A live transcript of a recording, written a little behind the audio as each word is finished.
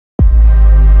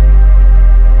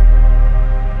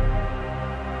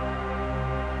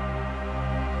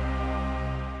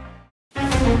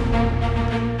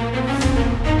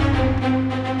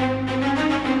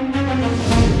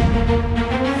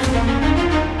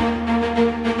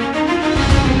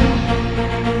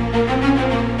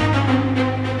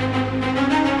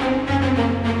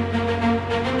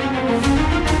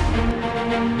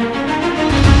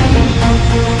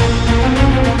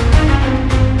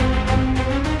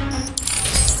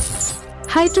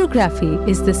Hydrography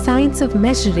is the science of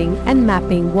measuring and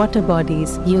mapping water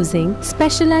bodies using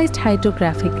specialized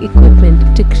hydrographic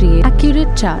equipment to create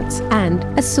accurate charts and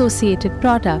associated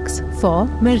products for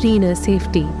marine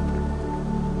safety.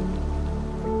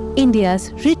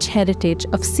 India's rich heritage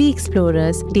of sea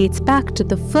explorers dates back to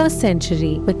the 1st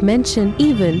century, with mention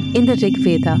even in the Rig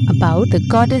Veda about the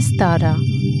goddess Tara.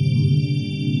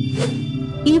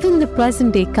 Even the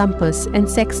present-day compass and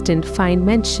sextant find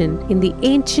mention in the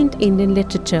ancient Indian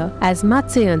literature as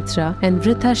Matsyayantra and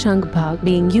Vritha Shankhbhag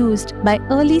being used by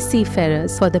early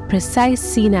seafarers for the precise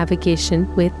sea navigation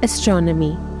with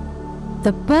astronomy.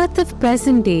 The birth of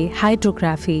present-day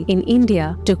hydrography in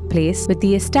India took place with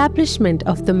the establishment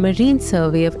of the Marine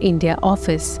Survey of India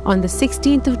office on the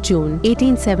 16th of June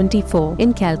 1874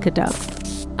 in Calcutta.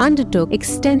 Undertook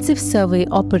extensive survey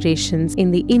operations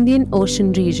in the Indian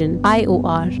Ocean region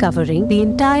 (IOR), covering the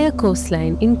entire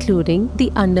coastline including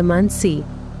the Andaman Sea.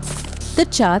 The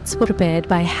charts were prepared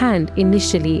by hand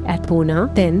initially at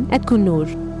Pune, then at Coonoor.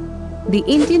 The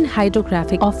Indian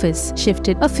Hydrographic Office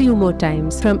shifted a few more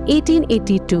times from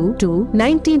 1882 to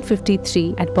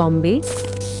 1953 at Bombay,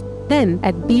 then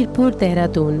at Birpur,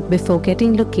 Dehradun, before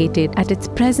getting located at its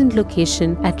present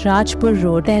location at Rajpur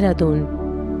Road, Dehradun.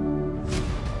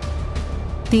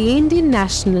 The Indian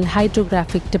National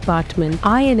Hydrographic Department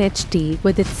 (INHD),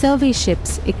 with its survey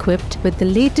ships equipped with the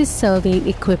latest surveying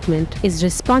equipment, is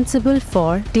responsible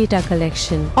for data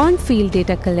collection. On-field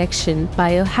data collection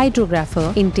by a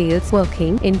hydrographer entails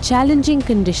working in challenging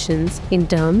conditions in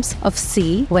terms of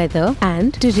sea, weather,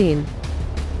 and terrain.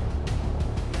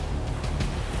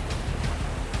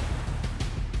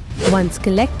 Once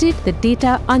collected, the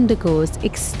data undergoes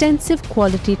extensive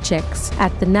quality checks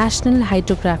at the National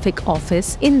Hydrographic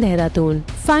Office in Dehradun.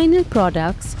 Final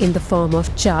products in the form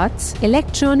of charts,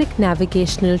 electronic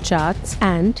navigational charts,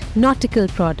 and nautical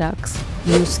products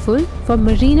useful for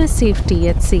marine safety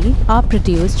at sea are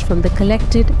produced from the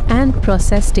collected and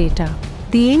processed data.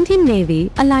 The Indian Navy,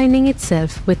 aligning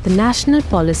itself with the national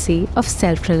policy of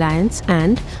self-reliance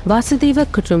and Vasudhaiva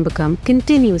Kutumbakam,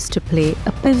 continues to play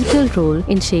a pivotal role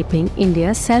in shaping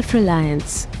India's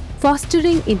self-reliance.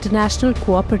 Fostering international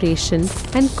cooperation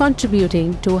and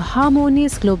contributing to a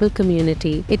harmonious global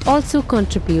community, it also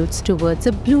contributes towards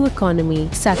a blue economy,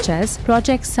 such as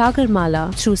Project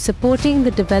Sagarmala, through supporting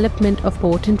the development of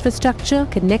port infrastructure,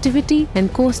 connectivity,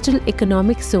 and coastal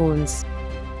economic zones.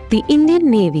 The Indian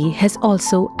Navy has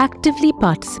also actively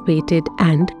participated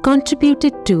and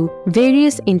contributed to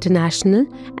various international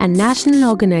and national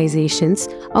organizations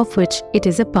of which it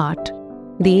is a part.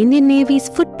 The Indian Navy's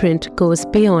footprint goes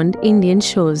beyond Indian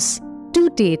shores. To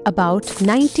date, about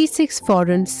 96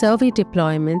 foreign survey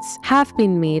deployments have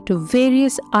been made to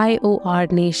various IOR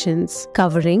nations,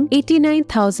 covering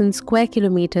 89,000 square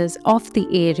kilometers of the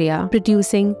area,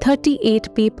 producing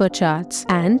 38 paper charts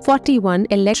and 41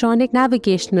 electronic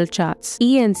navigational charts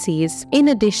 (ENCs), in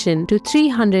addition to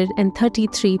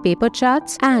 333 paper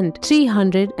charts and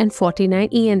 349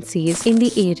 ENCs in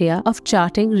the area of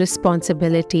charting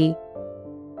responsibility.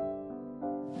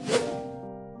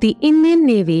 The Indian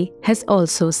Navy has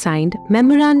also signed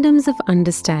memorandums of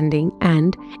understanding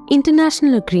and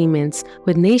international agreements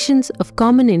with nations of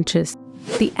common interest.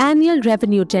 The annual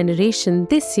revenue generation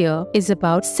this year is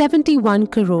about 71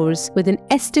 crores, with an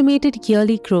estimated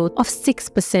yearly growth of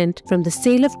 6% from the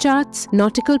sale of charts,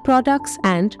 nautical products,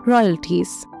 and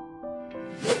royalties.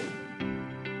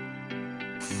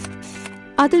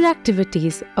 Other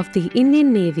activities of the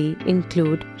Indian Navy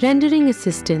include rendering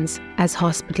assistance as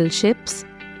hospital ships,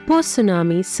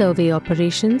 post-tsunami survey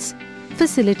operations,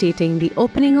 facilitating the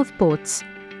opening of ports,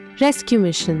 rescue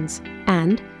missions,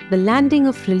 and the landing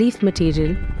of relief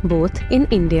material both in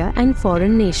India and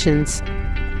foreign nations.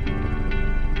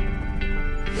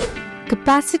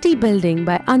 Capacity building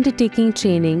by undertaking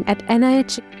training at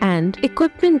NIH and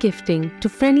equipment gifting to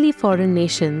friendly foreign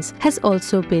nations has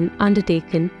also been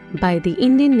undertaken by the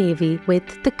Indian Navy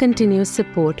with the continuous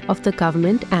support of the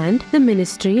government and the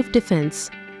Ministry of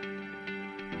Defence.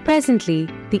 Presently,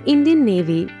 the Indian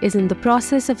Navy is in the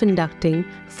process of inducting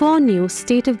 4 new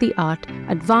state-of-the-art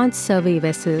advanced survey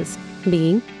vessels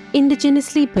being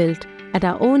indigenously built at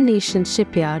our own nation's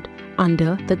shipyard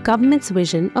under the government's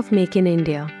vision of Make in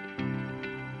India.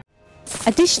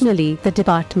 Additionally, the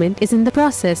department is in the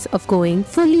process of going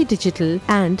fully digital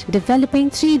and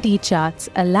developing 3D charts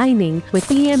aligning with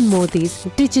PM Modi's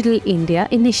Digital India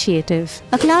initiative,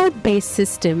 a cloud-based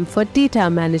system for data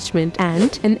management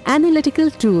and an analytical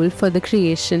tool for the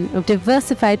creation of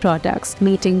diversified products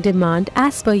meeting demand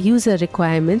as per user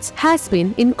requirements has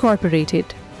been incorporated.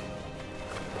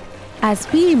 As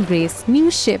we embrace new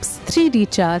ships,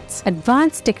 3D charts,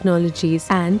 advanced technologies,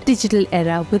 and digital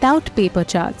era without paper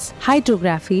charts,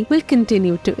 hydrography will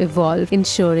continue to evolve,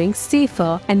 ensuring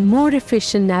safer and more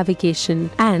efficient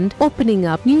navigation and opening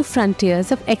up new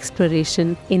frontiers of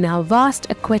exploration in our vast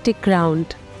aquatic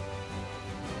ground.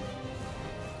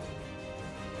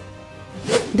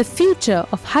 The future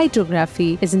of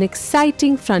hydrography is an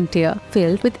exciting frontier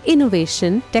filled with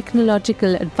innovation,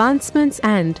 technological advancements,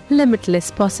 and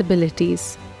limitless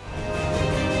possibilities.